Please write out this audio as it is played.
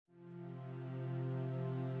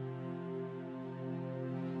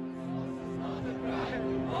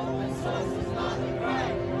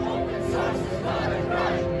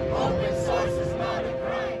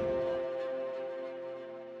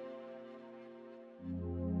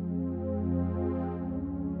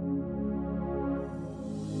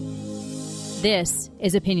This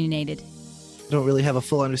is Opinionated. I don't really have a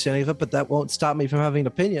full understanding of it, but that won't stop me from having an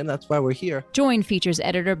opinion. That's why we're here. Join features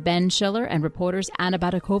editor Ben Schiller and reporters Anna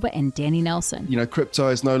Batakova and Danny Nelson. You know, crypto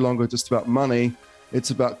is no longer just about money. It's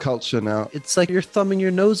about culture now. It's like you're thumbing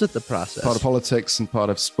your nose at the process. Part of politics and part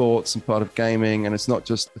of sports and part of gaming, and it's not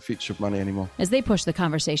just the future of money anymore. As they push the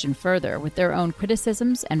conversation further with their own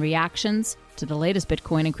criticisms and reactions to the latest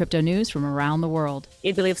Bitcoin and crypto news from around the world.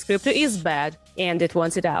 It believes crypto is bad and it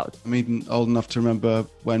wants it out. I'm even old enough to remember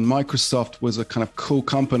when Microsoft was a kind of cool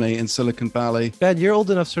company in Silicon Valley. Ben, you're old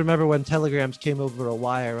enough to remember when telegrams came over a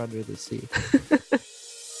wire under the sea.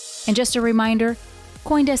 And just a reminder,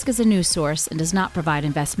 CoinDesk is a news source and does not provide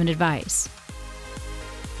investment advice.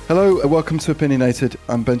 Hello and welcome to Opinionated.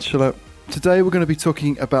 I'm Ben Schiller. Today we're going to be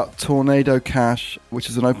talking about Tornado Cash, which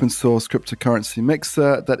is an open source cryptocurrency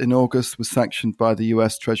mixer that in August was sanctioned by the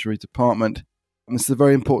US Treasury Department. And this is a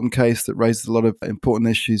very important case that raises a lot of important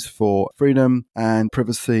issues for freedom and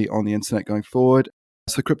privacy on the internet going forward.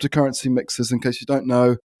 So cryptocurrency mixers, in case you don't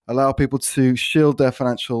know, allow people to shield their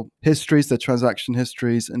financial histories, their transaction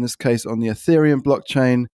histories, in this case on the Ethereum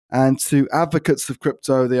blockchain. And to advocates of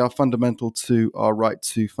crypto, they are fundamental to our right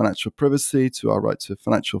to financial privacy, to our right to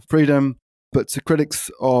financial freedom. But to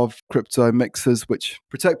critics of crypto mixers, which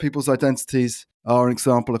protect people's identities, are an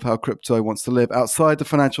example of how crypto wants to live outside the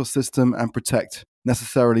financial system and protect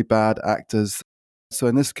necessarily bad actors. So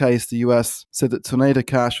in this case, the US said that Tornado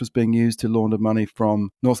Cash was being used to launder money from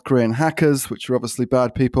North Korean hackers, which are obviously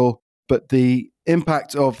bad people. But the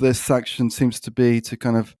impact of this sanction seems to be to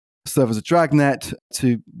kind of serve as a dragnet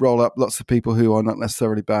to roll up lots of people who are not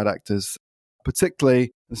necessarily bad actors.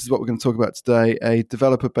 Particularly, this is what we're going to talk about today, a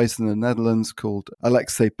developer based in the Netherlands called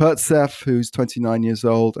Alexei Pertsev, who's 29 years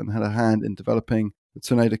old and had a hand in developing the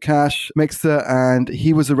Tornado Cash mixer, and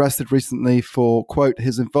he was arrested recently for, quote,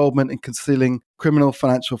 his involvement in concealing criminal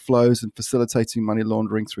financial flows and facilitating money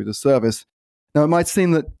laundering through the service. Now, it might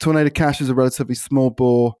seem that Tornado Cash is a relatively small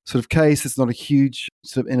bore sort of case. It's not a huge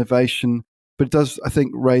sort of innovation, but it does, I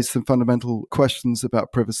think, raise some fundamental questions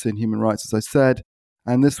about privacy and human rights, as I said.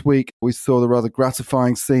 And this week, we saw the rather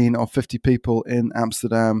gratifying scene of 50 people in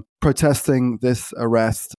Amsterdam protesting this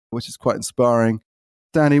arrest, which is quite inspiring.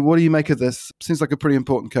 Danny, what do you make of this? Seems like a pretty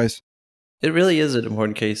important case. It really is an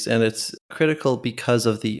important case, and it's critical because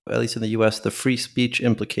of the, at least in the US, the free speech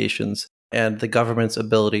implications and the government's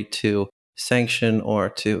ability to sanction or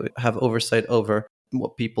to have oversight over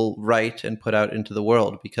what people write and put out into the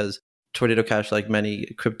world, because Tornado Cash, like many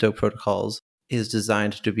crypto protocols, is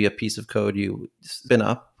designed to be a piece of code you spin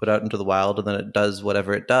up, put out into the wild, and then it does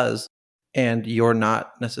whatever it does. And you're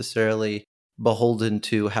not necessarily beholden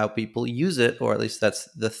to how people use it, or at least that's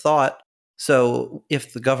the thought. So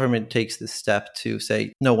if the government takes this step to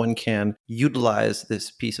say no one can utilize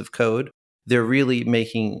this piece of code, they're really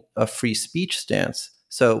making a free speech stance.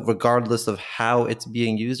 So regardless of how it's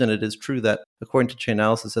being used, and it is true that according to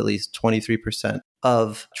Chainalysis, at least 23%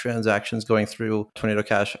 of transactions going through Tornado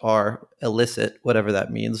Cash are illicit, whatever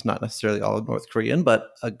that means, not necessarily all North Korean, but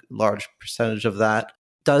a large percentage of that.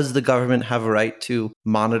 Does the government have a right to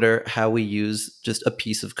monitor how we use just a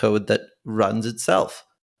piece of code that runs itself?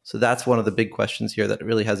 So that's one of the big questions here that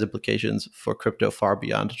really has implications for crypto far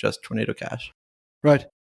beyond just Tornado Cash. Right.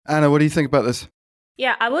 Anna, what do you think about this?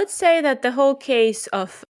 Yeah, I would say that the whole case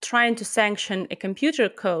of trying to sanction a computer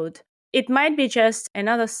code, it might be just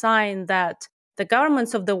another sign that the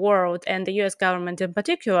governments of the world, and the US government in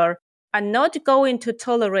particular, are not going to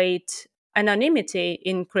tolerate anonymity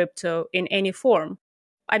in crypto in any form.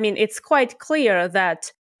 I mean, it's quite clear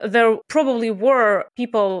that there probably were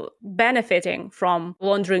people benefiting from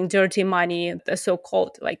laundering dirty money, the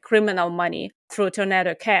so-called like criminal money, through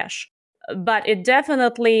Tornado Cash. But it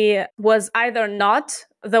definitely was either not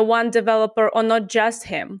the one developer or not just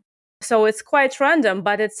him. So it's quite random,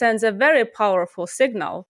 but it sends a very powerful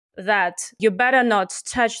signal that you better not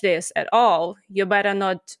touch this at all. You better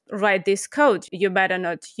not write this code. You better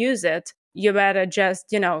not use it. You better just,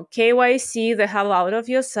 KYC the hell out of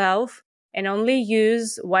yourself and only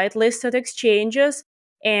use whitelisted exchanges.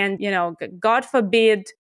 And, God forbid,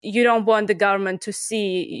 you don't want the government to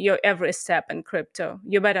see your every step in crypto.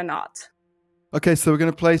 You better not. Okay, so we're going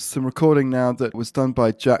to play some recording now that was done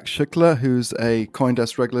by Jack Schickler, who's a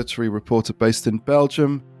CoinDesk regulatory reporter based in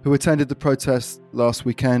Belgium, who attended the protest last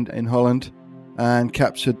weekend in Holland and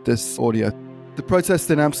captured this audio. The protest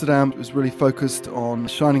in Amsterdam was really focused on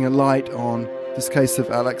shining a light on this case of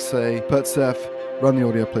Alexei Pertsev. Run the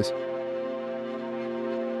audio, please.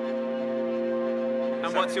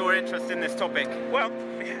 And what What's your interest in this topic? Well,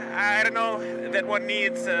 I don't know that one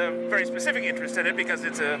needs a very specific interest in it because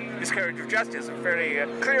it's a miscarriage of justice, a very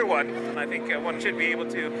clear one. And I think one should be able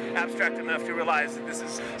to abstract enough to realize that this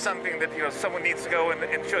is something that someone needs to go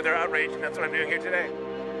and show their outrage, and that's what I'm doing here today.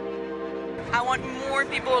 I want more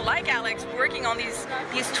people like Alex working on these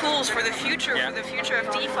tools for the future, for the future of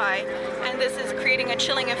DeFi. And this is creating a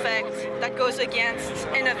chilling effect that goes against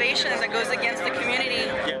innovation, that goes against the community.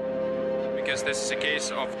 Yeah, because this is a case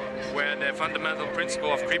of where the fundamental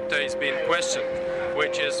principle of crypto is being questioned,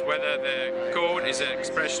 which is whether the code is an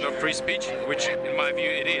expression of free speech, which in my view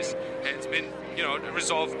it is. And it's been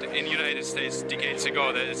resolved in the United States decades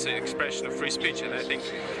ago that it's an expression of free speech. And I think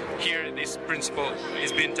here this principle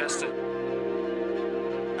is being tested.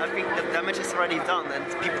 I think the damage is already done and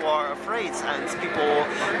people are afraid and people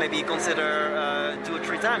maybe consider 2 or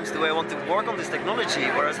 3 times, do I want to work on this technology?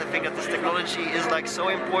 Whereas I think that this technology is like so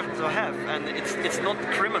important to have and it's not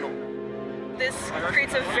criminal. This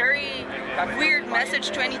creates a very weird message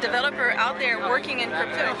to any developer out there working in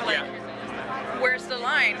crypto. Like, where's the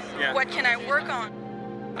line? What can I work on?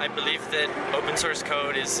 I believe that open source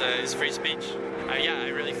code is free speech. I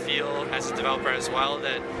really feel as a developer as well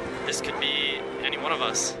that this could be any one of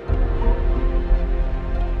us.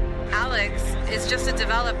 Alex is just a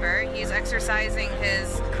developer. He's exercising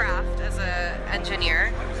his craft as an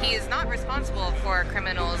engineer. He is not responsible for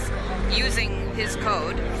criminals using his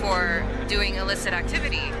code for doing illicit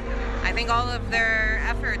activity. I think all of their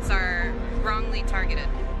efforts are wrongly targeted.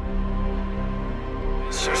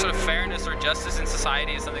 Sort of fairness or justice in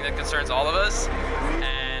society is something that concerns all of us.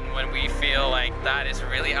 And when we feel like that is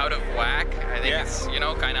really out of whack, I think it's,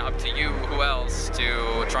 kind of up to you, who else,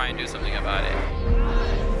 to try and do something about it.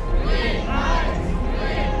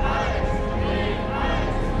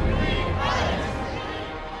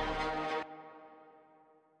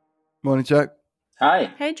 Morning, Jack.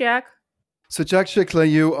 Hi. Hey, Jack. So, Jack Schickler,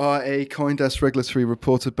 you are a CoinDesk regulatory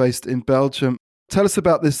reporter based in Belgium. Tell us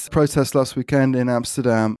about this protest last weekend in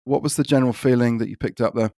Amsterdam. What was the general feeling that you picked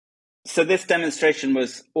up there? So this demonstration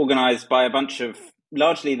was organized by a bunch of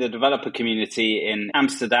largely the developer community in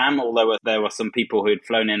Amsterdam, although there were some people who had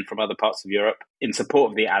flown in from other parts of Europe in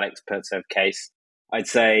support of the Alex Pertsev case. I'd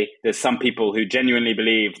say there's some people who genuinely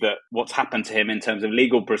believe that what's happened to him in terms of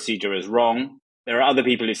legal procedure is wrong. There are other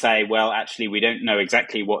people who say, well, actually, we don't know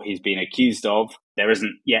exactly what he's been accused of. There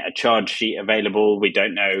isn't yet a charge sheet available. We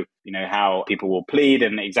don't know, how people will plead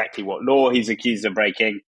and exactly what law he's accused of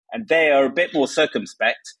breaking. And they are a bit more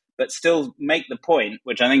circumspect, but still make the point,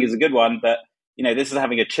 which I think is a good one, that, this is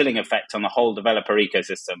having a chilling effect on the whole developer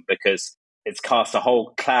ecosystem because it's cast a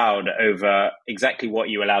whole cloud over exactly what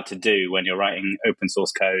you're allowed to do when you're writing open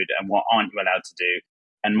source code and what aren't you allowed to do.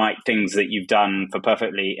 And might things that you've done for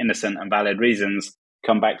perfectly innocent and valid reasons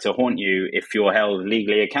come back to haunt you if you're held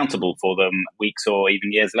legally accountable for them weeks or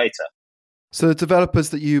even years later. So the developers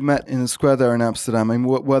that you met in the square there in Amsterdam,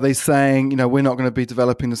 were they saying, we're not going to be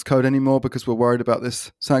developing this code anymore because we're worried about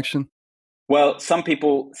this sanction? Well, some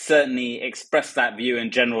people certainly expressed that view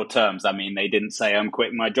in general terms. I mean, they didn't say, I'm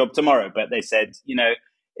quitting my job tomorrow, but they said,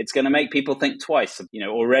 it's going to make people think twice.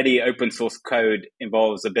 Already open source code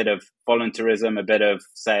involves a bit of voluntarism, a bit of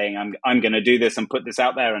saying, I'm going to do this and put this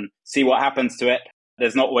out there and see what happens to it.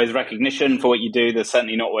 There's not always recognition for what you do. There's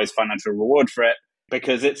certainly not always financial reward for it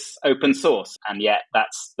because it's open source. And yet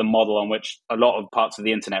that's the model on which a lot of parts of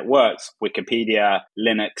the internet works. Wikipedia,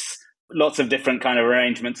 Linux, lots of different kind of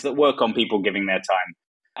arrangements that work on people giving their time.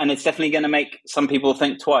 And it's definitely going to make some people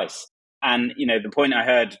think twice. And, the point I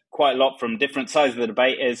heard quite a lot from different sides of the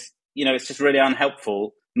debate is, it's just really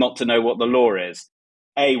unhelpful not to know what the law is.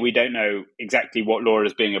 We don't know exactly what law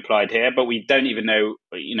is being applied here, but we don't even know,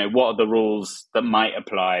 what are the rules that might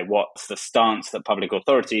apply? What's the stance that public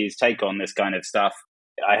authorities take on this kind of stuff?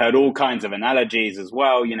 I heard all kinds of analogies as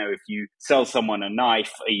well. If you sell someone a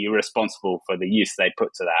knife, are you responsible for the use they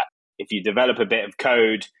put to that? If you develop a bit of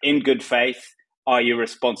code in good faith, are you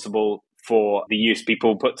responsible for the use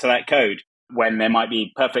people put to that code when there might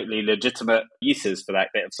be perfectly legitimate uses for that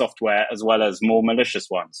bit of software as well as more malicious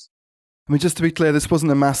ones? Just to be clear, this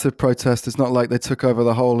wasn't a massive protest. It's not like they took over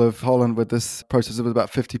the whole of Holland with this protest. There was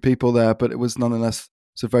about 50 people there, but it was nonetheless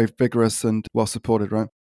very vigorous and well supported, right?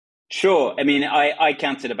 Sure. I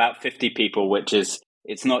counted about 50 people,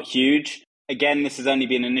 it's not huge. Again, this has only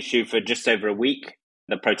been an issue for just over a week.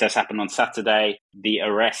 The protest happened on Saturday. The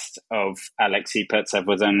arrest of Alexei Pertsev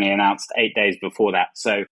was only announced 8 days before that.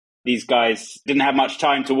 So these guys didn't have much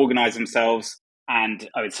time to organize themselves. And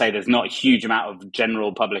I would say there's not a huge amount of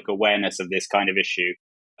general public awareness of this kind of issue.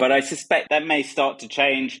 But I suspect that may start to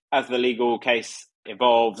change as the legal case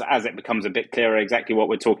evolves, as it becomes a bit clearer exactly what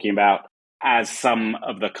we're talking about. as some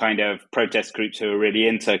of the kind of protest groups who are really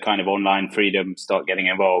into kind of online freedom start getting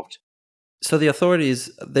involved. So the authorities,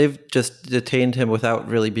 they've just detained him without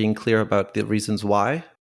really being clear about the reasons why?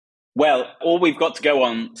 Well, all we've got to go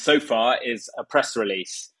on so far is a press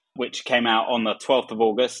release, which came out on the 12th of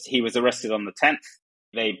August. He was arrested on the 10th.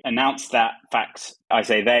 They announced that fact. I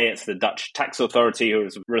say they, it's the Dutch tax authority who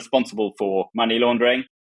is responsible for money laundering.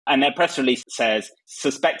 And their press release says,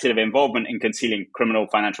 suspected of involvement in concealing criminal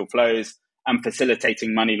financial flows and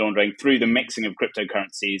facilitating money laundering through the mixing of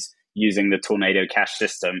cryptocurrencies using the Tornado Cash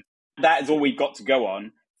system. That is all we've got to go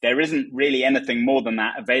on. There isn't really anything more than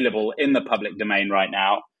that available in the public domain right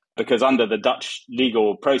now, because under the Dutch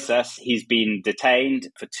legal process, he's been detained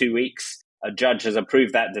for 2 weeks. A judge has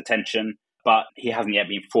approved that detention, but he hasn't yet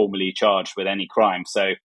been formally charged with any crime.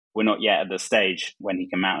 So we're not yet at the stage when he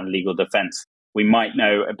can mount a legal defense. We might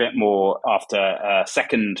know a bit more after a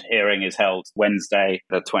second hearing is held Wednesday,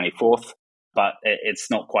 the 24th, but it's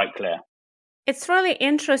not quite clear. It's really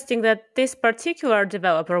interesting that this particular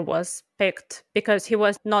developer was picked because he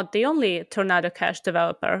was not the only Tornado Cash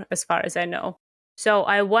developer, as far as I know. So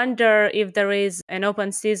I wonder if there is an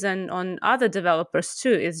open season on other developers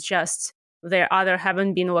too. It's just they either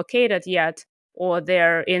haven't been located yet or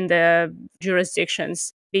they're in the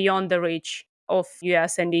jurisdictions beyond the reach of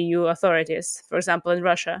US and EU authorities, for example, in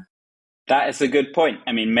Russia. That is a good point.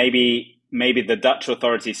 I mean, maybe the Dutch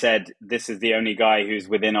authority said this is the only guy who's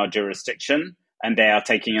within our jurisdiction, and they are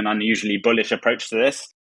taking an unusually bullish approach to this.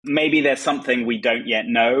 Maybe there's something we don't yet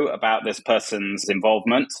know about this person's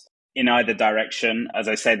involvement in either direction. As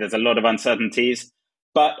I say, there's a lot of uncertainties.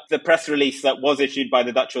 But the press release that was issued by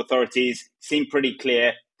the Dutch authorities seemed pretty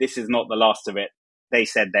clear. This is not the last of it. They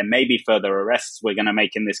said there may be further arrests we're going to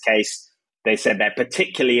make in this case. They said they're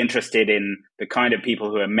particularly interested in the kind of people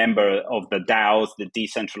who are member of the DAOs, the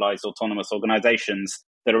decentralized autonomous organizations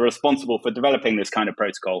that are responsible for developing this kind of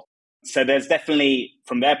protocol. So there's definitely,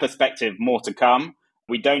 from their perspective, more to come.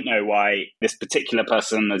 We don't know why this particular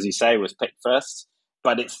person, as you say, was picked first,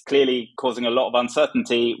 but it's clearly causing a lot of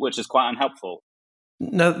uncertainty, which is quite unhelpful.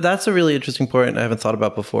 Now, that's a really interesting point I haven't thought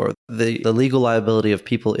about before. The legal liability of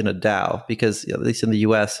people in a DAO, because at least in the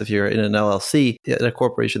US, if you're in an LLC, a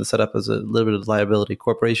corporation set up as a limited liability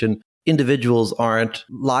corporation, individuals aren't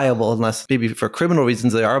liable unless maybe for criminal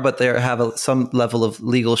reasons they are, but they have some level of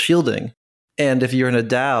legal shielding. And if you're in a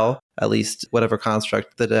DAO, at least whatever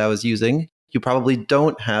construct the DAO is using, you probably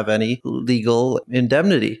don't have any legal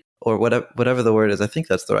indemnity or whatever the word is. I think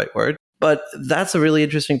that's the right word. But that's a really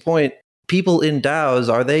interesting point. People in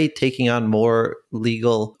DAOs, are they taking on more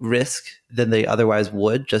legal risk than they otherwise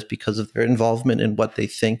would just because of their involvement in what they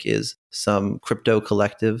think is some crypto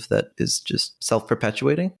collective that is just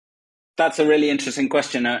self-perpetuating? That's a really interesting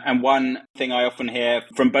question. And one thing I often hear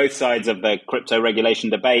from both sides of the crypto regulation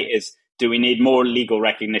debate is, do we need more legal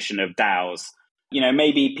recognition of DAOs? You know,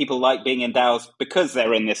 maybe people like being in DAOs because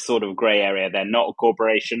they're in this sort of gray area. They're not a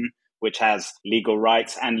corporation which has legal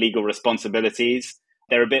rights and legal responsibilities.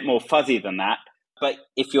 They're a bit more fuzzy than that. But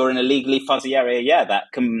if you're in a legally fuzzy area, yeah, that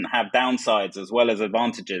can have downsides as well as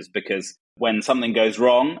advantages, because when something goes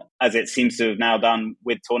wrong, as it seems to have now done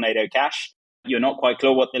with Tornado Cash, you're not quite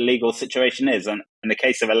clear what the legal situation is. And in the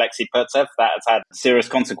case of Alexei Pertsev, that has had serious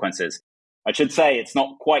consequences. I should say it's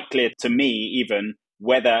not quite clear to me even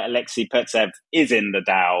whether Alexei Pertsev is in the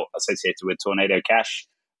DAO associated with Tornado Cash,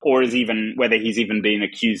 or whether he's even been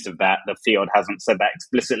accused of that. The field hasn't said that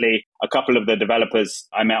explicitly. A couple of the developers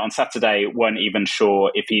I met on Saturday weren't even sure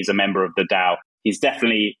if he's a member of the DAO. He's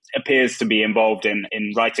definitely appears to be involved in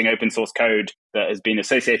writing open source code that has been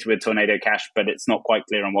associated with Tornado Cash, but it's not quite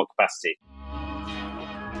clear on what capacity.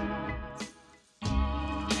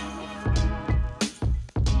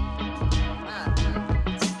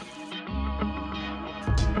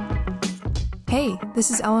 Hey,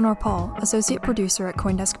 this is Eleanor Paul, Associate Producer at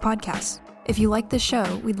CoinDesk Podcasts. If you like this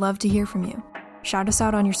show, we'd love to hear from you. Shout us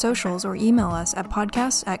out on your socials or email us at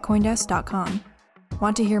podcasts@coindesk.com.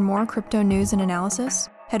 Want to hear more crypto news and analysis?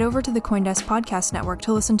 Head over to the CoinDesk Podcast Network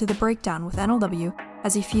to listen to The Breakdown with NLW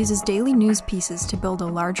as he fuses daily news pieces to build a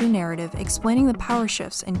larger narrative explaining the power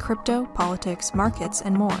shifts in crypto, politics, markets,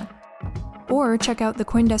 and more. Or check out the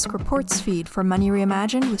CoinDesk Reports feed for Money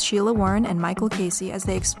Reimagined with Sheila Warren and Michael Casey as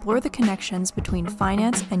they explore the connections between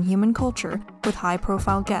finance and human culture with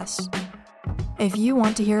high-profile guests. If you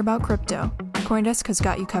want to hear about crypto, CoinDesk has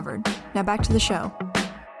got you covered. Now back to the show.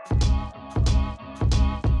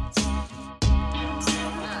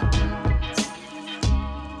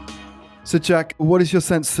 So, Jack, what is your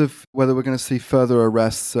sense of whether we're going to see further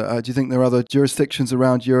arrests? Do you think there are other jurisdictions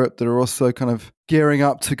around Europe that are also kind of gearing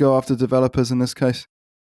up to go after developers in this case?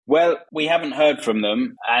 Well, we haven't heard from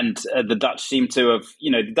them, and the Dutch seem to have,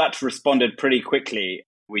 the Dutch responded pretty quickly.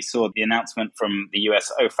 We saw the announcement from the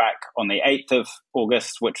US OFAC on the 8th of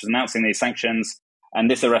August, which was announcing these sanctions, and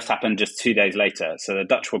this arrest happened just 2 days later. So the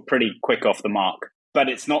Dutch were pretty quick off the mark. But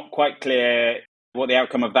it's not quite clear what the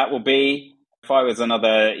outcome of that will be. If I was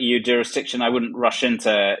another EU jurisdiction, I wouldn't rush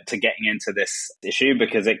into getting into this issue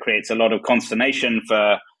because it creates a lot of consternation for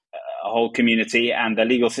a whole community, and the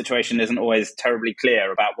legal situation isn't always terribly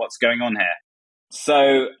clear about what's going on here.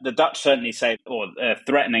 So the Dutch certainly say, or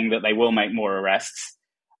threatening that they will make more arrests,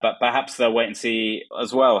 but perhaps they'll wait and see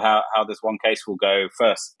as well how this one case will go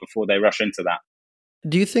first before they rush into that.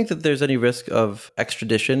 Do you think that there's any risk of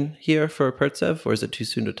extradition here for Pertsev, or is it too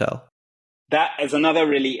soon to tell? That is another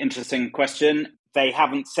really interesting question. They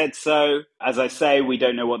haven't said so. As I say, we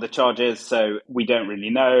don't know what the charge is, so we don't really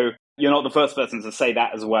know. You're not the first person to say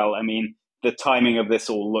that as well. I mean, the timing of this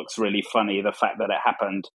all looks really funny, the fact that it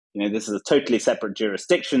happened. This is a totally separate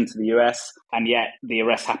jurisdiction to the US, and yet the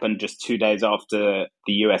arrest happened just 2 days after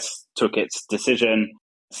the US took its decision.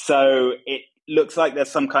 So it looks like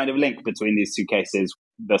there's some kind of link between these two cases,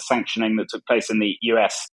 the sanctioning that took place in the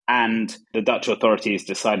US and the Dutch authorities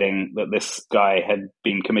deciding that this guy had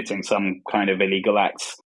been committing some kind of illegal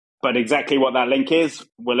acts. But exactly what that link is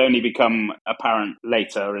will only become apparent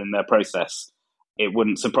later in the process. It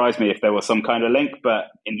wouldn't surprise me if there was some kind of link, but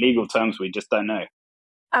in legal terms, we just don't know.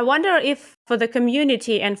 I wonder if for the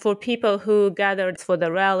community and for people who gathered for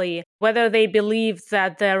the rally, whether they believe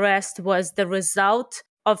that the arrest was the result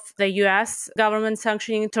of the US government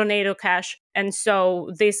sanctioning Tornado Cash. And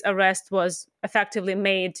so this arrest was effectively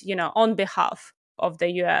made, on behalf of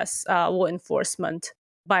the US law enforcement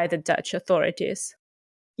by the Dutch authorities.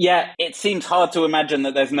 Yeah, it seems hard to imagine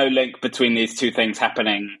that there's no link between these two things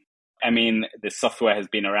happening. I mean, this software has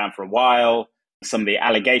been around for a while. Some of the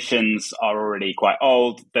allegations are already quite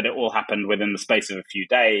old, that it all happened within the space of a few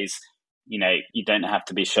days. You don't have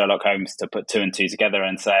to be Sherlock Holmes to put two and two together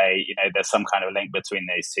and say, there's some kind of link between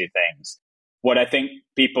these two things. What I think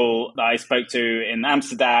people that I spoke to in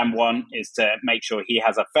Amsterdam want is to make sure he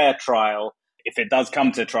has a fair trial. If it does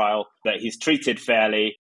come to trial, that he's treated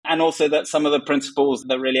fairly, and also that some of the principles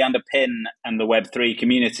that really underpin and the Web3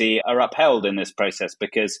 community are upheld in this process,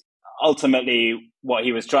 because ultimately what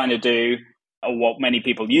he was trying to do, or what many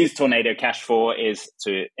people use Tornado Cash for, is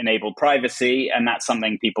to enable privacy. And that's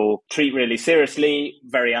something people treat really seriously,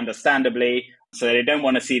 very understandably. So they don't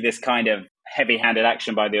want to see this kind of heavy-handed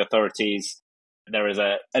action by the authorities. There is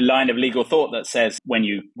a line of legal thought that says when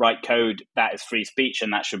you write code, that is free speech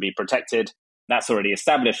and that should be protected. That's already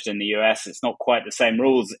established in the US. It's not quite the same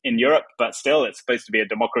rules in Europe, but still it's supposed to be a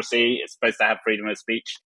democracy. It's supposed to have freedom of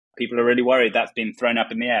speech. People are really worried that's been thrown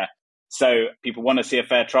up in the air. So people want to see a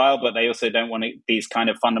fair trial, but they also don't want these kind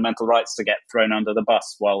of fundamental rights to get thrown under the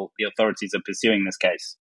bus while the authorities are pursuing this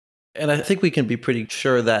case. And I think we can be pretty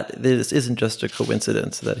sure that this isn't just a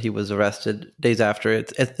coincidence that he was arrested days after.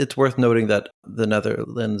 It's worth noting that the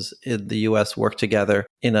Netherlands and the US work together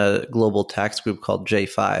in a global tax group called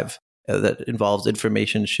J5 that involves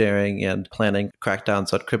information sharing and planning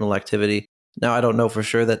crackdowns on criminal activity. Now, I don't know for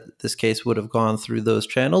sure that this case would have gone through those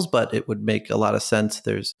channels, but it would make a lot of sense.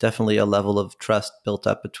 There's definitely a level of trust built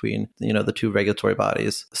up between, the two regulatory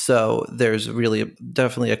bodies. So there's really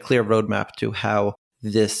definitely a clear roadmap to how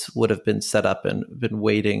this would have been set up and been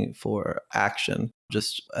waiting for action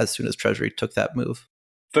just as soon as Treasury took that move.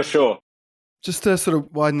 For sure. Just to sort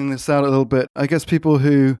of widening this out a little bit, I guess people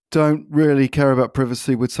who don't really care about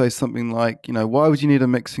privacy would say something like, why would you need a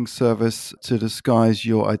mixing service to disguise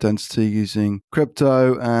your identity using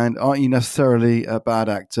crypto? And aren't you necessarily a bad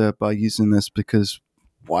actor by using this? Because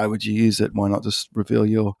why would you use it? Why not just reveal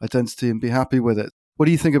your identity and be happy with it? What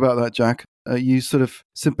do you think about that, Jack? Are you sort of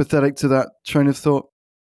sympathetic to that train of thought?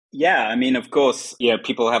 Yeah, I mean, of course,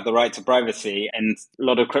 people have the right to privacy, and a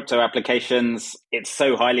lot of crypto applications, it's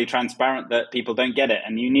so highly transparent that people don't get it.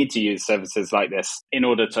 And you need to use services like this in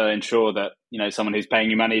order to ensure that, someone who's paying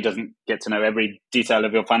you money doesn't get to know every detail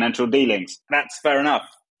of your financial dealings. That's fair enough.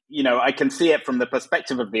 I can see it from the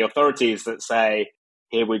perspective of the authorities that say,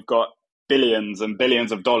 here we've got billions and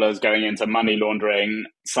billions of dollars going into money laundering,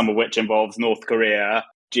 some of which involves North Korea,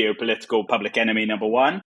 geopolitical public enemy number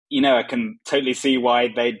one. I can totally see why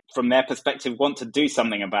they, from their perspective, want to do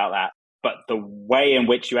something about that. But the way in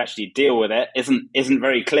which you actually deal with it isn't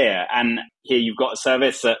very clear. And here you've got a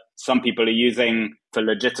service that some people are using for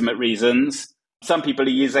legitimate reasons. Some people are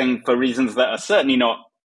using for reasons that are certainly not,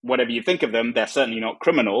 whatever you think of them, they're certainly not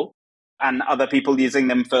criminal. and other people using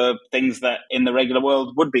them for things that in the regular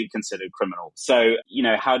world would be considered criminal. So,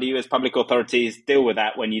 how do you as public authorities deal with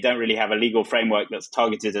that when you don't really have a legal framework that's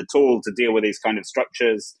targeted at all to deal with these kind of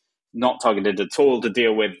structures, not targeted at all to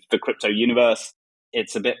deal with the crypto universe?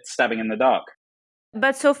 It's a bit stabbing in the dark.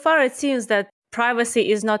 But so far it seems that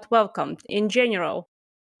privacy is not welcomed in general.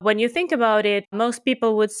 When you think about it, most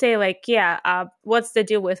people would say what's the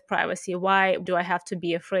deal with privacy? Why do I have to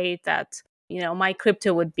be afraid that my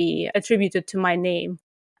crypto would be attributed to my name?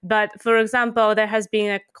 But for example, there has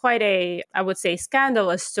been quite a, I would say,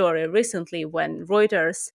 scandalous story recently when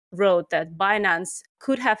Reuters wrote that Binance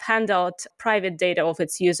could have handled private data of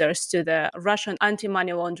its users to the Russian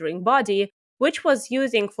anti-money laundering body, which was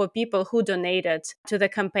using for people who donated to the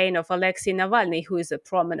campaign of Alexei Navalny, who is a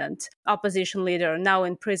prominent opposition leader now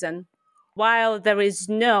in prison. While there is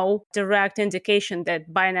no direct indication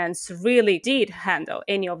that Binance really did handle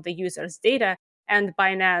any of the users' data, and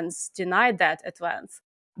Binance denied that at length.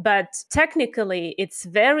 But technically, it's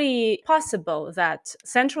very possible that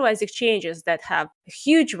centralized exchanges that have a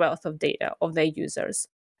huge wealth of data of their users,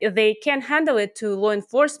 they can handle it to law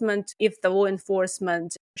enforcement if the law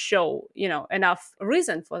enforcement show, enough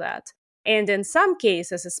reason for that. And in some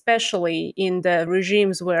cases, especially in the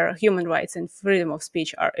regimes where human rights and freedom of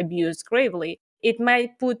speech are abused gravely, it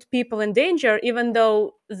might put people in danger even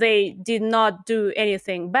though they did not do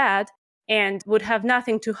anything bad and would have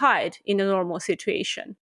nothing to hide in a normal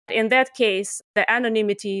situation. In that case, the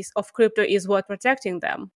anonymity of crypto is what protecting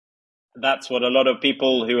them. That's what a lot of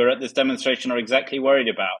people who are at this demonstration are exactly worried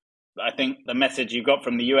about. I think the message you got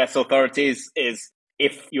from the US authorities is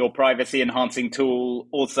if your privacy enhancing tool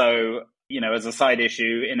also, as a side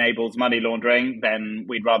issue enables money laundering, then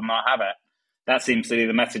we'd rather not have it. That seems to be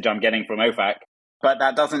the message I'm getting from OFAC. But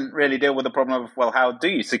that doesn't really deal with the problem of, how do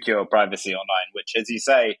you secure privacy online, which, as you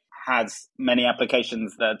say, has many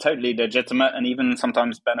applications that are totally legitimate and even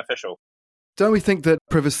sometimes beneficial. Don't we think that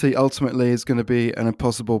privacy ultimately is going to be an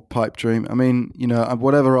impossible pipe dream? I mean,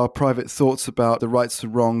 whatever our private thoughts about the rights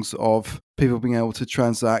and wrongs of people being able to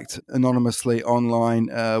transact anonymously online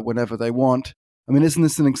whenever they want, I mean, isn't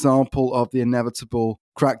this an example of the inevitable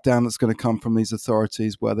crackdown that's going to come from these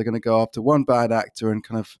authorities where they're going to go after one bad actor and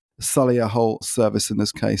kind of sully a whole service in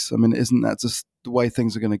this case? I mean, isn't that just the way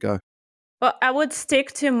things are going to go? Well, I would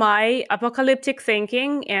stick to my apocalyptic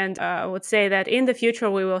thinking, and I would say that in the future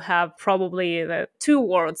we will have probably the two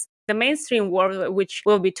worlds. The mainstream world, which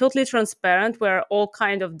will be totally transparent, where all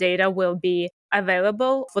kind of data will be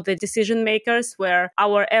available for the decision makers, where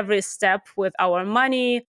our every step with our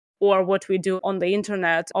money or what we do on the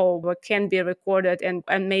internet all can be recorded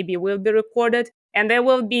and maybe will be recorded. And there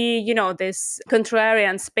will be, this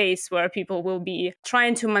contrarian space where people will be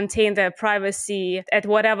trying to maintain their privacy at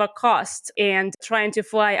whatever cost and trying to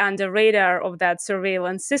fly under radar of that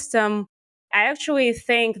surveillance system. I actually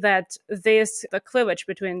think that the cleavage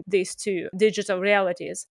between these two digital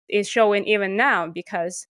realities is showing even now,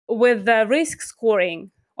 because with the risk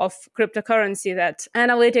scoring of cryptocurrency, that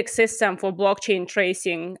analytic system for blockchain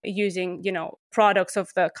tracing using, products of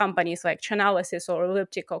the companies like Chainalysis or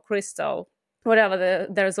Elliptic or Crystal, whatever,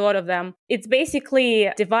 there's a lot of them. It's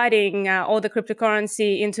basically dividing all the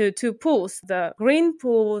cryptocurrency into two pools. The green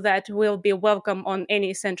pool that will be welcome on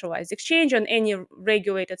any centralized exchange, on any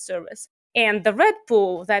regulated service. And the red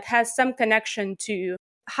pool that has some connection to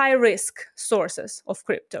high-risk sources of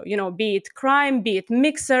crypto, be it crime, be it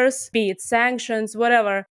mixers, be it sanctions,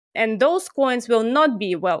 whatever. And those coins will not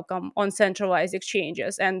be welcome on centralized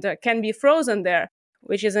exchanges and can be frozen there,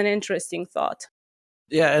 which is an interesting thought.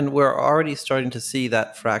 Yeah, and we're already starting to see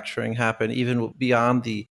that fracturing happen. Even beyond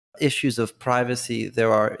the issues of privacy,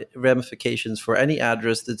 there are ramifications for any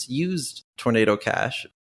address that's used Tornado Cash.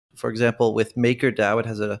 For example, with MakerDAO, it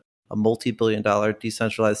has a multi-billion-dollar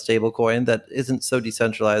decentralized stablecoin that isn't so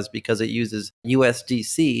decentralized because it uses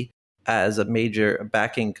USDC as a major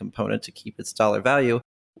backing component to keep its dollar value.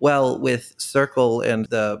 Well, with Circle and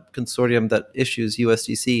the consortium that issues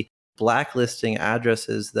USDC, blacklisting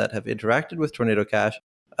addresses that have interacted with Tornado Cash,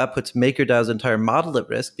 that puts MakerDAO's entire model at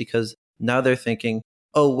risk, because now they're thinking,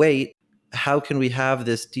 oh, wait, how can we have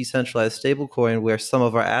this decentralized stablecoin where some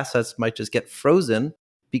of our assets might just get frozen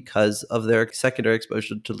because of their secondary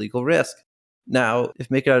exposure to legal risk? Now, if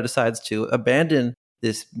MakerDAO decides to abandon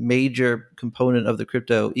this major component of the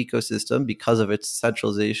crypto ecosystem because of its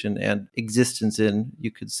centralization and existence in, you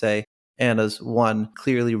could say, Anna's one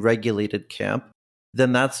clearly regulated camp,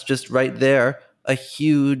 then that's just right there a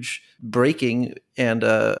huge breaking and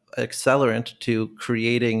accelerant to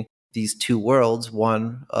creating these two worlds,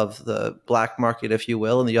 one of the black market, if you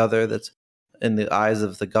will, and the other that's, in the eyes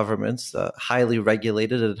of the governments, highly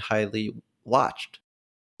regulated and highly watched.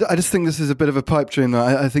 I just think this is a bit of a pipe dream, though.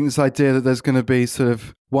 I think this idea that there's going to be sort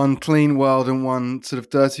of one clean world and one sort of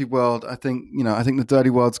dirty world, I think the dirty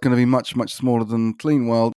world's going to be much, much smaller than the clean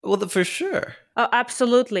world. Well, for sure. Oh,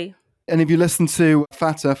 absolutely. And if you listen to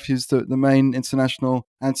FATF, who's the main international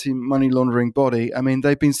anti-money laundering body, I mean,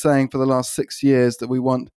 they've been saying for the last 6 years that we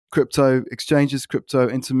want crypto exchanges, crypto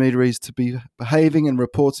intermediaries to be behaving and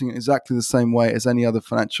reporting in exactly the same way as any other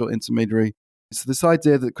financial intermediary. So this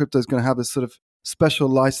idea that crypto is going to have this sort of special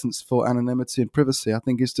license for anonymity and privacy, I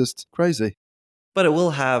think is just crazy. But it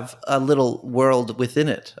will have a little world within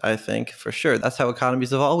it, I think, for sure. That's how economies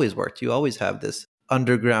have always worked. You always have this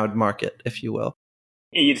underground market, if you will.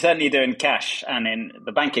 You certainly do in cash and in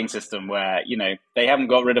the banking system where, they haven't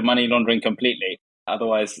got rid of money laundering completely.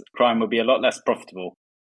 Otherwise, crime would be a lot less profitable.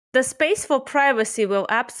 The space for privacy will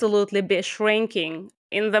absolutely be shrinking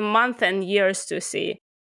in the months and years to see.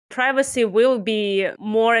 Privacy will be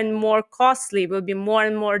more and more costly, will be more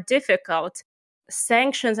and more difficult.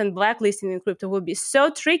 Sanctions and blacklisting in crypto will be so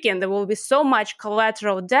tricky and there will be so much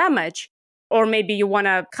collateral damage. Or maybe you want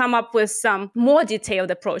to come up with some more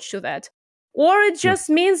detailed approach to that. Or it just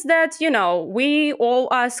means that, we all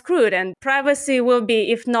are screwed and privacy will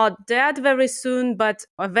be, if not dead very soon, but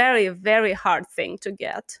a very, very hard thing to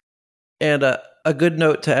get. And a good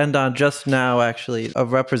note to end on just now, actually, a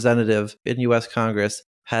representative in U.S. Congress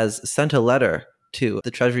has sent a letter to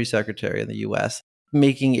the Treasury Secretary in the U.S.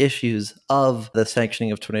 making issues of the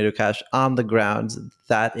sanctioning of Tornado Cash on the grounds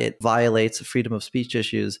that it violates freedom of speech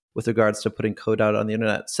issues with regards to putting code out on the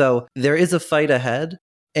internet. So there is a fight ahead.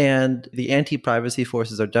 And the anti-privacy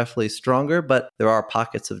forces are definitely stronger, but there are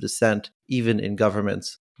pockets of dissent, even in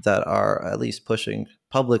governments, that are at least pushing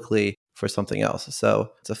publicly for something else.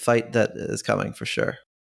 So it's a fight that is coming for sure.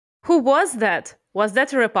 Who was that? Was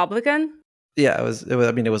that a Republican? Yeah, it was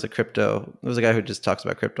a crypto. It was a guy who just talks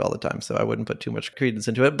about crypto all the time, so I wouldn't put too much credence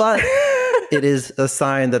into it. But it is a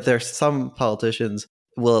sign that there's some politicians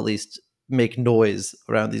will at least make noise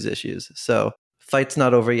around these issues. So fight's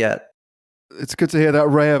not over yet. It's good to hear that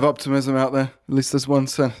ray of optimism out there. At least there's one,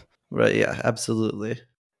 son. Right, yeah, absolutely.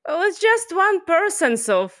 Well, it's just one person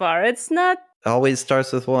so far. It's not... It always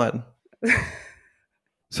starts with one.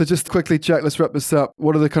 So just quickly, Jack, let's wrap this up.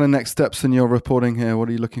 What are the kind of next steps in your reporting here? What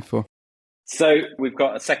are you looking for? So we've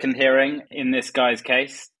got a second hearing in this guy's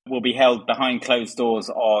case. Will be held behind closed doors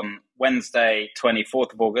on Wednesday,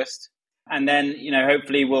 24th of August. And then,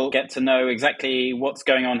 hopefully we'll get to know exactly what's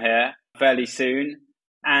going on here fairly soon.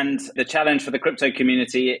 And the challenge for the crypto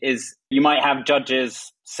community is you might have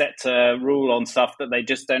judges set to rule on stuff that they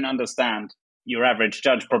just don't understand. Your average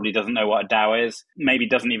judge probably doesn't know what a DAO is, maybe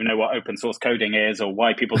doesn't even know what open source coding is or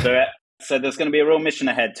why people do it. So there's going to be a real mission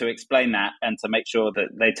ahead to explain that and to make sure that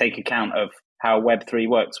they take account of how Web3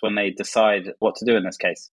 works when they decide what to do in this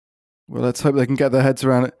case. Well, let's hope they can get their heads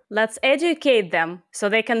around it. Let's educate them so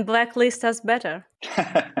they can blacklist us better.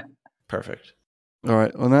 Perfect. All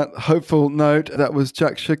right. On that hopeful note, that was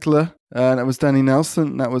Jack Schickler, and that was Danny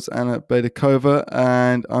Nelson, that was Anna Baydakova,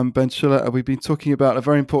 and I'm Ben Schiller. And we've been talking about a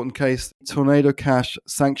very important case, Tornado Cash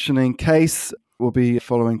sanctioning case. We'll be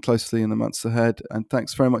following closely in the months ahead. And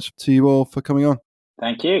thanks very much to you all for coming on.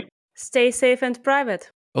 Thank you. Stay safe and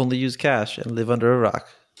private. Only use cash and live under a rock.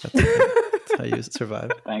 That's how you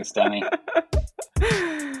survive. Thanks, Danny.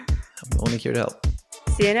 I'm only here to help.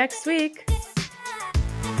 See you next week.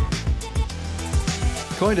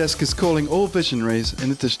 CoinDesk is calling all visionaries in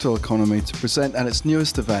the digital economy to present at its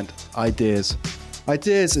newest event, Ideas.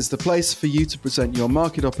 Ideas is the place for you to present your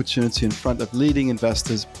market opportunity in front of leading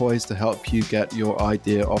investors poised to help you get your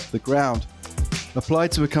idea off the ground. Apply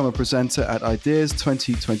to become a presenter at Ideas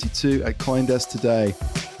 2022 at CoinDesk today.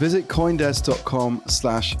 Visit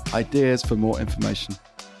coindesk.com/ideas for more information.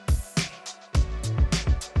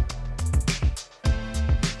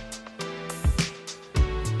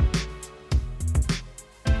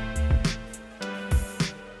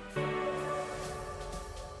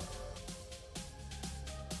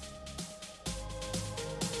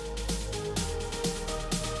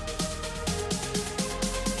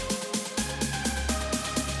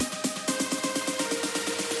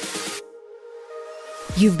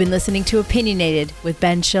 You've been listening to Opinionated with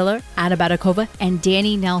Ben Schiller, Anna Baydakova, and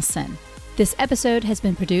Danny Nelson. This episode has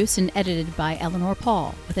been produced and edited by Eleanor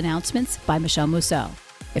Paul, with announcements by Michelle Mousseau.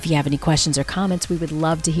 If you have any questions or comments, we would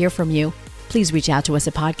love to hear from you. Please reach out to us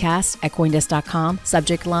at podcast@coindesk.com,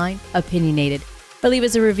 subject line, Opinionated, or leave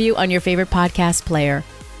us a review on your favorite podcast player.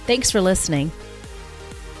 Thanks for listening.